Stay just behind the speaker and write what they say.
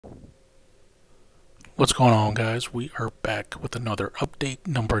What's going on, guys? We are back with another update,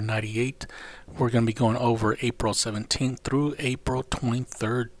 number 98. We're going to be going over April 17th through April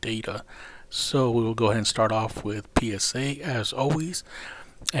 23rd data. So we will go ahead and start off with PSA as always.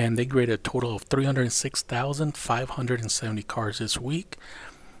 And they graded a total of 306,570 cards this week.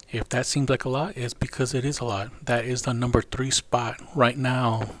 If that seems like a lot, it's because it is a lot. That is the number 3 spot right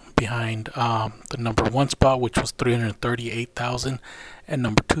now behind the number 1 spot, which was 338,000, and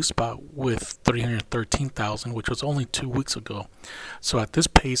number 2 spot with 313,000, which was only 2 weeks ago. So at this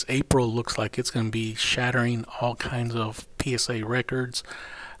pace, April looks like it's going to be shattering all kinds of PSA records.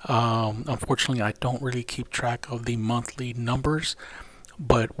 Unfortunately, I don't really keep track of the monthly numbers,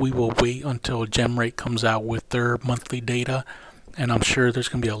 but we will wait until GemRate comes out with their monthly data. And I'm sure there's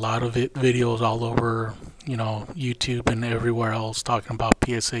going to be a lot of videos all over, YouTube and everywhere else talking about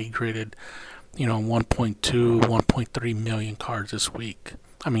PSA graded, 1.2, 1.3 million cards this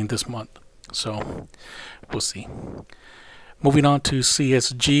month. So we'll see. Moving on to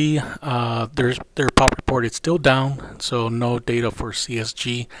CSG, their pop report is still down, so no data for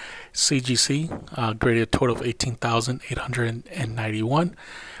CSG. CGC graded a total of 18,891.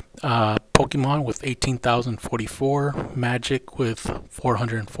 Pokemon with 18,044, Magic with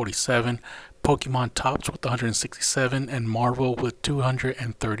 447, Pokemon Tops with 167, and Marvel with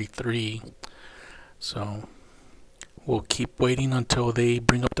 233. So we'll keep waiting until they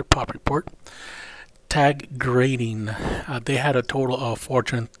bring up their pop report. Tag grading, they had a total of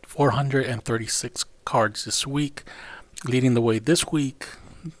 436 cards this week. Leading the way this week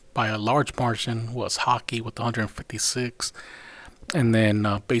by a large margin was hockey with 156. And then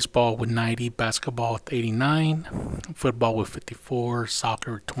baseball with 90, basketball with 89, football with 54,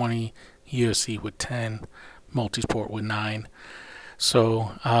 soccer with 20, UFC with 10, multisport with 9.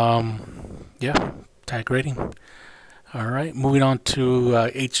 So, yeah, tag rating. All right, moving on to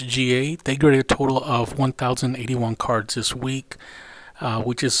HGA. They graded a total of 1,081 cards this week,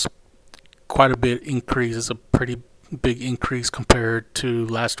 which is quite a bit increase. It's a pretty big increase compared to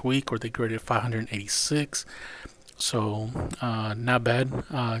last week where they graded 586. So not bad.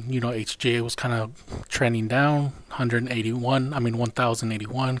 HGA was kind of trending down. 1,081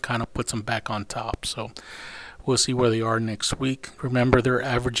 kind of puts them back on top. So we'll see where they are next week. Remember, they're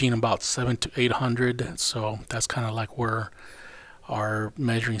averaging about 700 to 800. So that's kind of like where our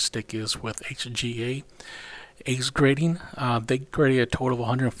measuring stick is with HGA. Ace grading, they graded a total of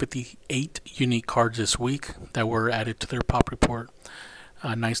 158 unique cards this week that were added to their pop report.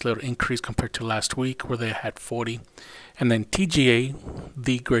 A nice little increase compared to last week where they had 40. And then TGA,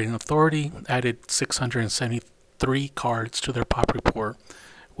 the grading authority, added 673 cards to their pop report,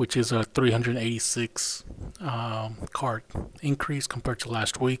 which is a 386 card increase compared to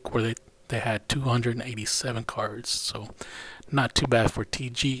last week where they had 287 cards. So not too bad for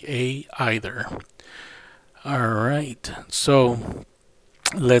TGA either. All right, so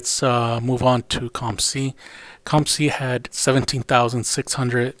let's move on to COMC. COMC had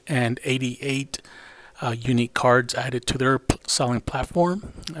 17,688 unique cards added to their selling platform,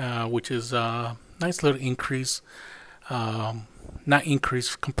 which is a nice little increase. Not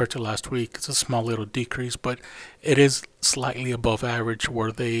increase compared to last week. It's a small little decrease, but it is slightly above average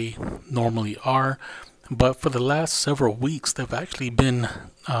where they normally are. But for the last several weeks, they've actually been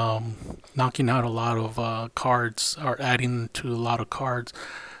knocking out a lot of cards, or adding to a lot of cards.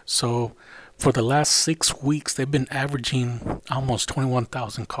 So for the last 6 weeks, they've been averaging almost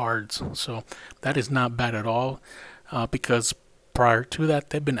 21,000 cards. So that is not bad at all, because prior to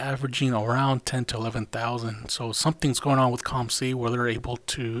that, they've been averaging around 10 to 11,000. So something's going on with COMC where they're able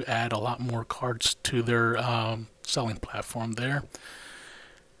to add a lot more cards to their selling platform there.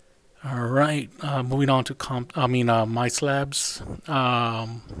 All right, moving on to MySlabs.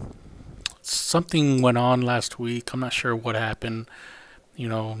 Something went on last week. I'm not sure what happened.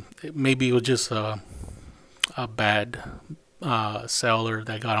 Maybe it was just a bad seller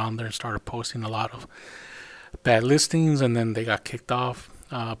that got on there and started posting a lot of bad listings, and then they got kicked off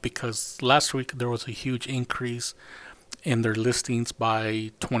because last week there was a huge increase in their listings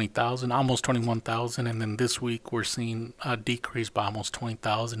by 20,000, almost 21,000, and then this week we're seeing a decrease by almost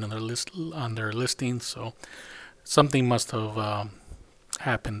 20,000 on their listings. So something must have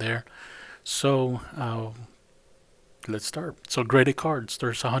happened there. So let's start. So graded cards,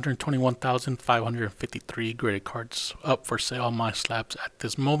 there's 121,553 graded cards up for sale on MySlabs at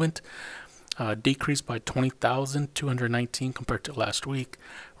this moment. Decreased by 20,219 compared to last week.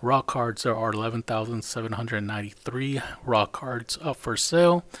 Raw cards, there are 11,793 raw cards up for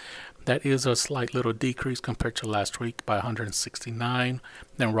sale. That is a slight little decrease compared to last week by 169.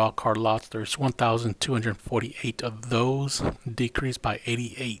 Then raw card lots, there's 1,248 of those, decreased by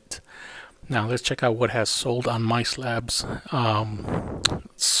 88. Now let's check out what has sold on MySlabs.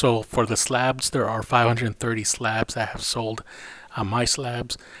 So for the slabs, there are 530 slabs that have sold on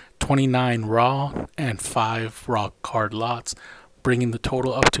MySlabs, 29 raw and 5 raw card lots, bringing the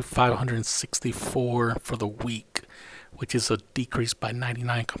total up to 564 for the week, which is a decrease by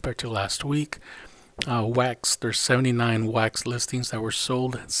 99 compared to last week. Wax, there's 79 wax listings that were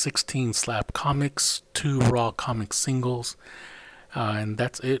sold, 16 slab comics, 2 raw comic singles, and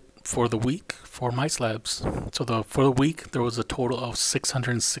that's it for the week for MySlabs. So for the week there was a total of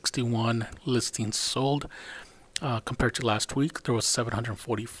 661 listings sold. Compared to last week there was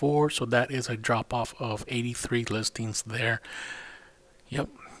 744, so that is a drop off of 83 listings there. Yep,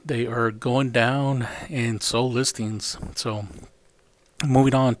 they are going down in sold listings. So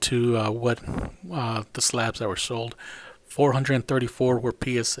moving on to the slabs that were sold, 434 were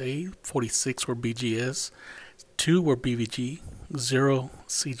PSA, 46 were BGS, 2 were BVG, 0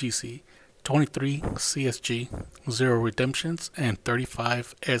 CGC, 23 CSG, 0 redemptions, and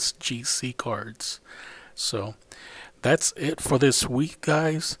 35 SGC cards. So that's it for this week,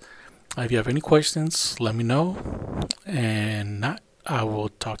 guys. If you have any questions, let me know, and not, I will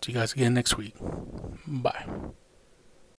talk to you guys again next week. Bye.